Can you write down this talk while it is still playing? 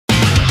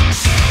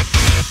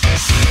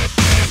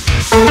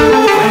The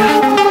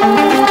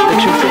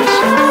truth is,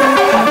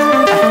 I'm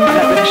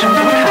not really sure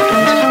what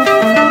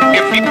happened.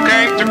 If you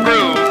came to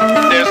prove,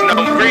 there's no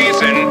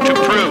reason to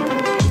prove.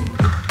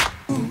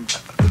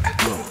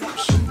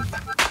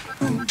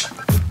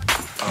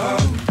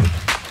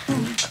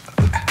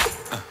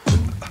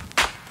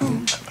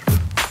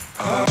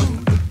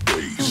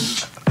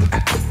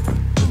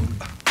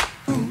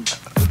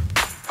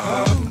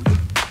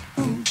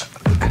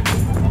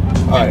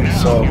 Alright,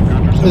 so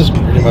this is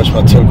pretty much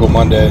my typical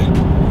Monday.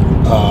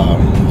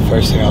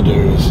 First thing I'll do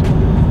is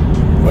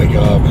wake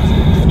up.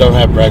 I don't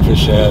have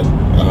breakfast yet.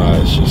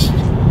 It's just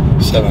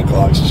 7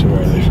 o'clock, it's too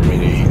early for me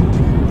to eat.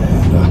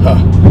 And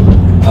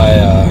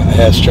I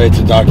head straight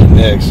to Dr.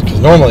 Nick's, because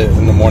normally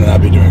in the morning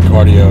I'd be doing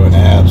cardio and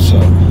abs, so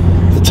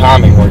the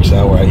timing works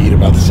out where I eat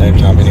about the same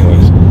time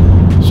anyways.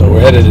 So we're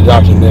headed to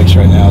Dr. Nick's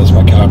right now. This is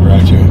my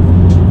chiropractor.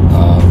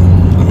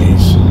 I mean,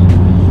 he's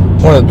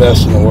one of the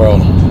best in the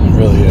world,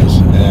 really is,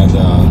 and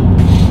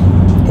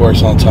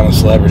works on a ton of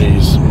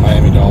celebrities,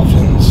 Miami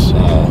Dolphins,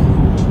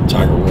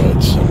 Tiger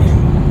Woods, I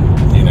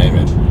mean, you name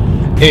it.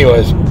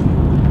 Anyways,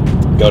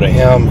 go to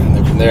him, and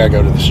then from there I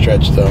go to the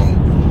stretch zone,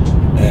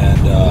 and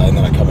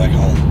then I come back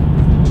home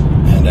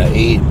and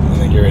eat, and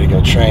then get ready to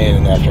go train,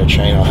 and after I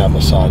train I'll have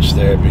massage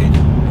therapy.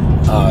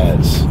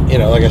 It's, you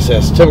know, like I said,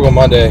 it's a typical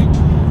Monday.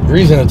 The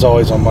reason it's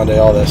always on Monday,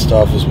 all that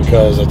stuff, is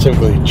because I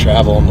typically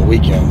travel on the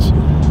weekends.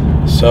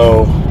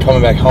 So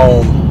coming back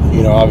home,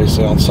 you know,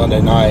 obviously on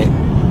Sunday night,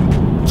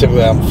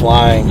 typically I'm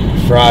flying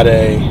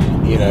Friday,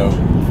 you know,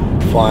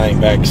 flying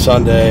back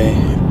Sunday,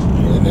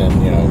 and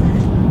then, you know,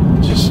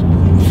 just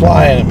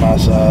flying at my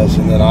size,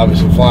 and then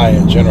obviously flying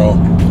in general,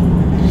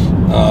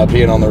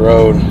 being on the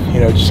road, you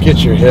know, just get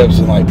your hips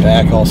and like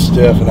back all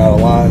stiff and out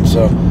of line.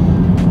 So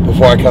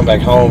before I come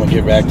back home and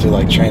get back to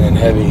like training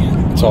heavy,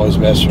 it's always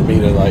best for me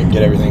to like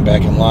get everything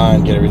back in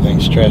line, get everything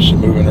stretched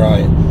and moving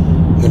right,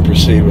 and then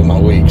proceed with my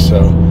week.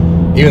 So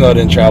even though I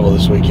didn't travel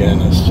this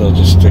weekend, I still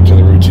just stick to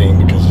the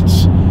routine because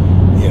it's,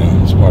 you know,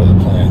 it's part of the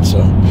plan.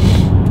 So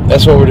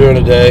that's what we're doing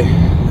today,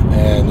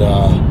 and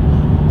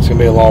it's gonna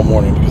be a long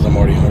morning because I'm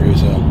already hungry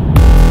as hell.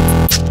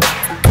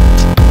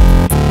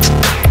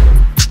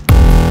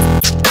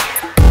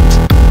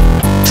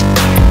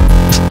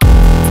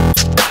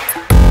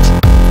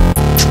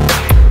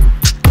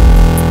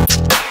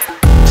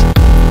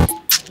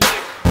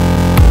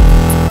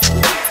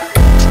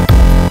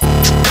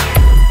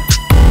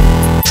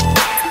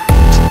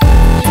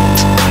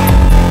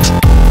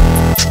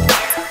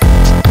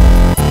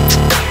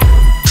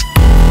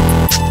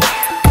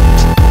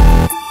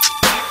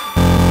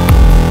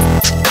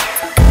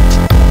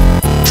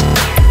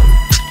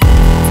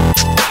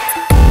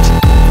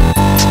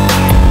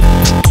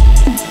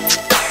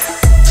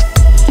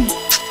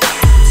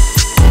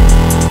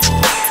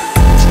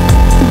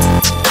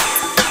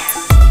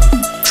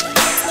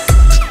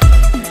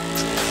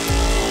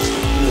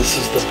 This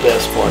is the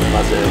best part of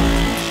my day.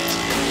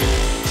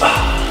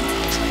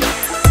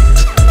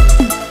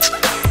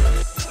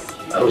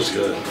 That was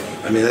good.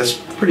 I mean, that's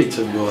pretty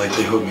typical. Like,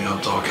 they hook me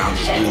up to all kinds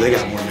of stuff. They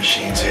got more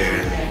machines here,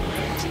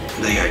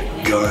 and they got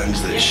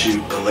guns that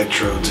shoot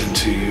electrodes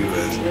into you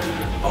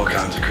and all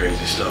kinds of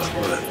crazy stuff,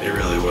 but it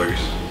really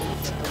works.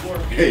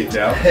 Hey,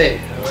 Dow. Hey,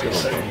 how are you,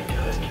 sir?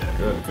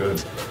 Good,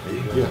 good.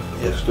 Yeah,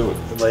 let's do it.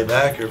 Lay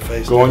back or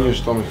face Go down? on your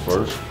stomach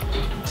first.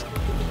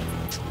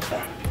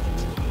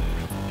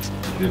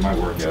 I did my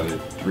workout at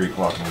 3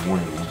 o'clock in the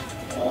morning.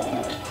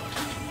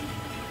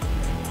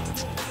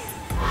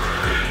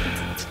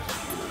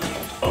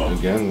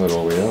 Again, let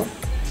all the way out.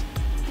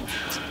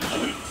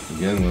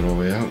 Again, let all the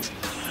way out.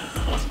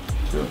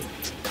 Good.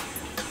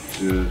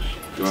 Just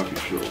drop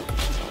your shoulder.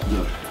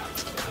 Good.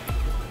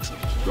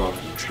 Drop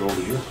your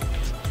shoulder here.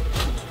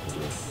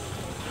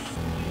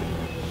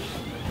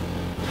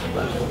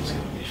 That one's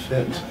gonna be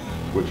fit.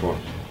 Which one?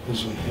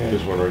 This one here.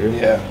 This one right here?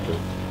 Yeah. Good.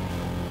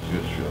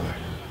 Just relax.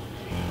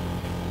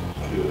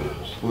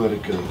 Just let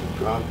it go.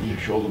 Drop your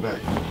shoulder back.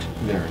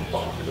 There it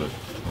is. Good.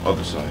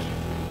 Other side.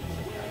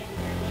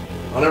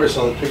 I never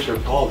saw the picture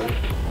of Paul there.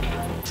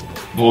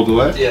 Paul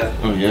Dillette? Yeah.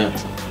 Oh, yeah.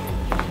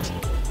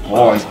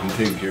 Paul has been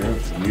taken care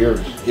of for years.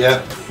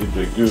 Yeah. He's a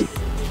big dude.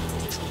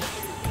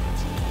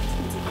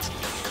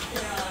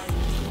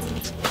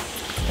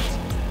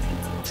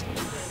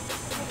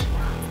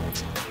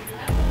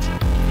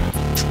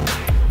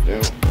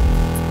 Down.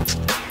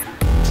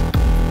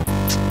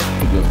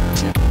 Good.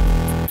 Yeah.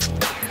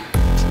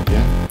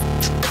 Yeah.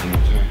 One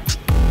more time.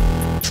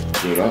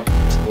 Good up.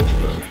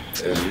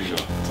 There you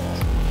go.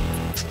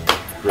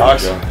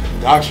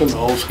 Doc's from the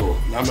old school.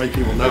 Not many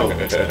people know.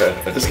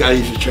 This guy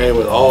used to train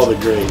with all the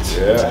greats.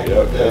 Yeah.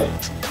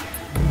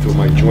 Until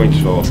my joints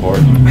fell apart.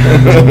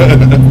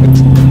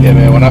 Yeah,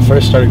 man, when I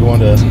first started going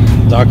to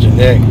Dr.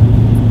 Nick,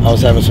 I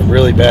was having some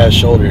really bad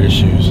shoulder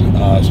issues,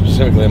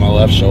 specifically in my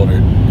left shoulder.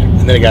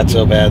 And then it got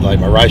so bad, like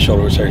my right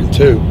shoulder was hurting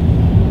too.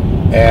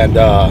 And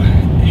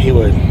he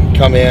would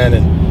come in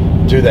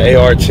and do the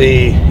ART,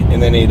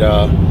 and then he'd,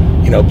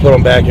 you know, put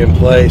them back in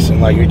place,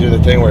 and like we do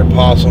the thing where it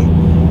pops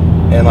them.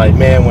 And like,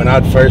 man, when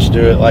I'd first do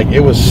it, like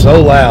it was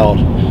so loud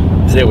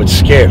that it would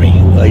scare me.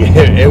 Like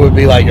it would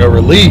be like a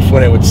relief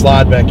when it would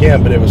slide back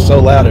in, but it was so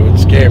loud it would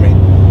scare me.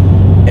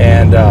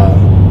 And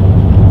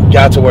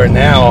got to where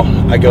now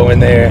I go in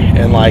there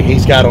and like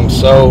he's got them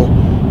so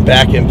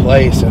back in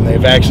place, and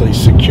they've actually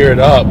secured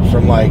up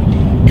from like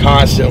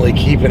constantly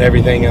keeping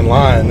everything in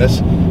line.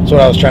 That's what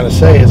I was trying to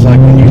say, is like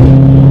when you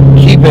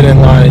keep it in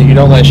line and you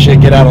don't let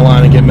shit get out of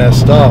line and get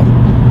messed up,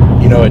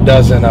 you know, it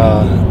doesn't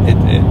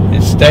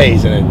it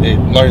stays, and it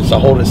learns to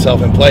hold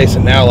itself in place.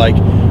 And now like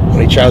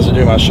when he tries to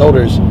do my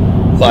shoulders,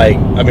 like,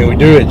 I mean, we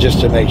do it just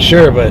to make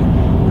sure, but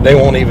they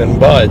won't even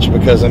budge,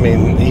 because I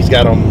mean he's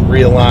got them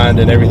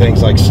realigned and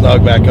everything's like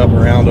snug back up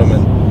around them,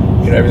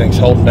 and you know, everything's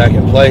holding back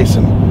in place.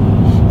 And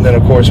then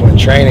of course when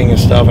training and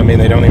stuff, I mean,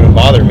 they don't even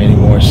bother me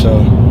anymore.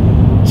 So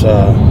it's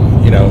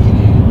you know,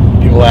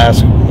 people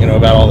ask, you know,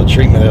 about all the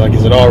treatment. They're like,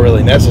 is it all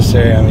really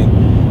necessary? I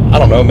mean, I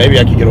don't know, maybe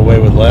I could get away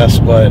with less,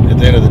 but at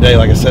the end of the day,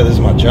 like I said, this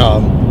is my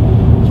job,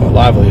 it's my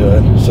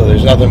livelihood, so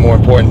there's nothing more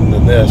important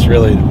than this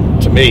really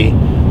to me.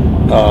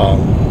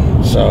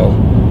 So,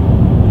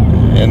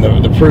 and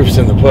the proof's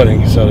in the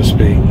pudding, so to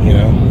speak. You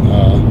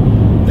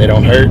know, they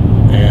don't hurt,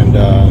 and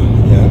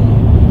you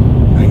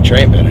know, I can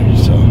train better.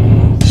 So.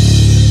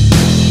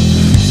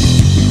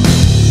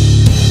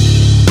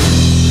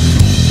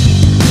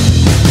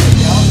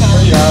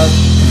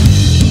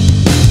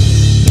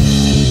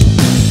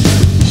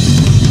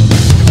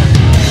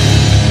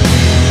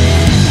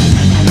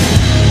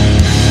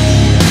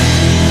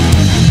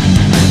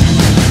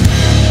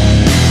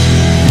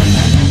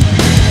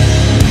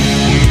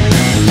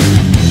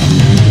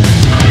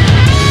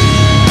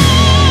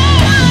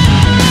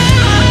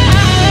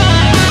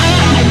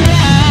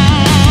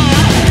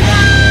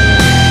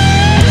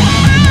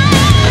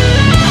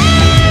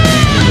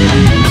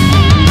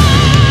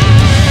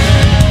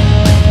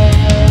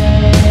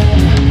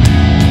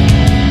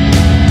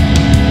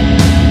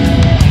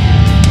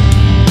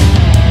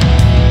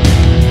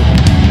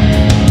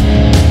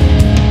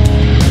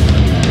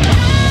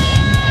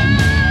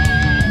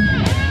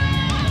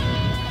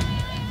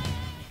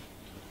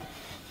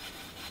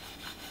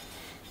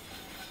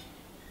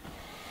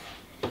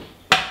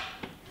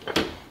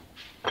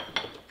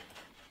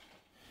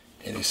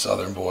 Any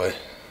Southern boy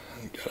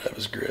gotta have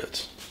his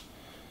grits.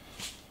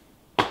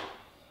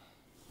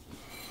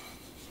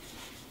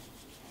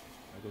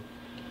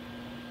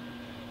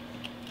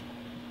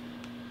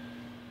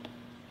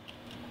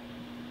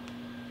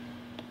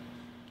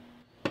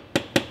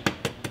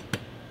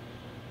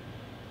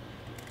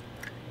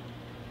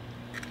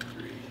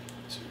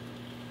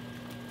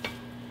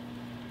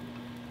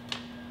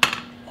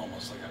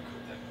 Almost like I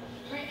cooked that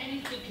movie. Rent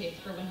any suitcase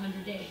for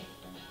 100 days.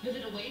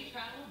 Visit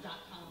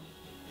awaytravel.com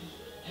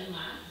and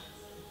last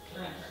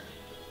forever.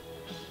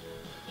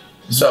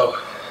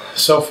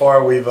 So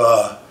far we've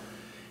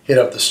hit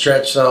up the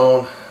stretch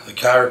zone, the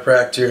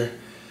chiropractor,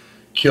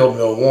 killed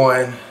meal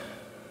 1,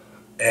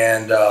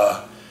 and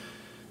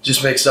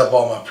just mixed up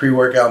all my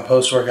pre-workout and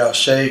post-workout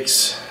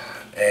shakes,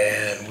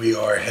 and we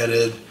are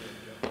headed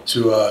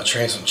to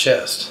train some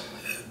chest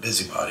at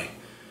Busybody.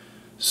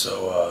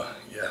 So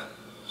yeah,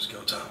 let's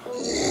go time.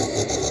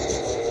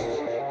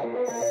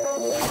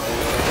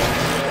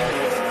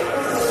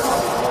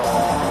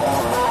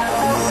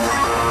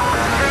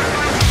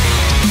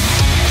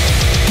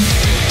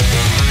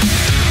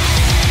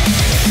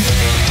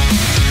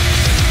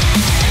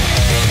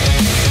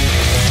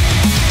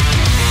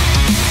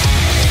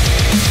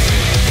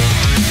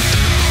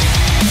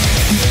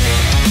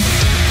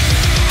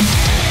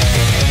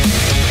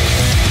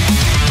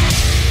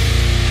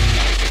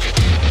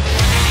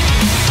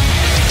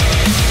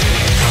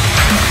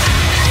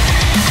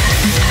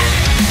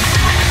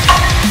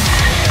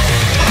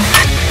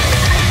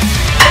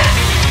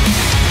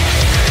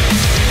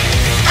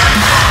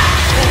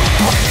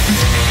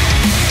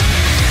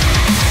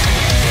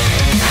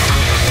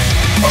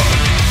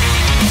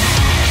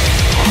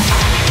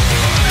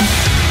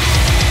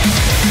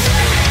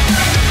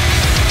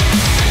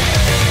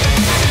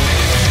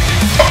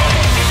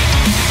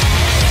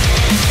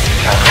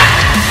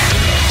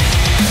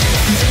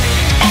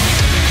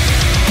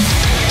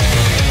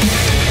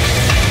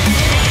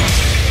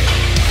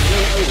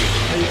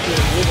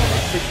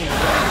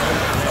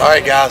 All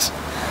right, guys.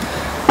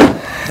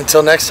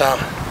 Until next time.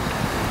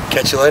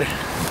 Catch you later.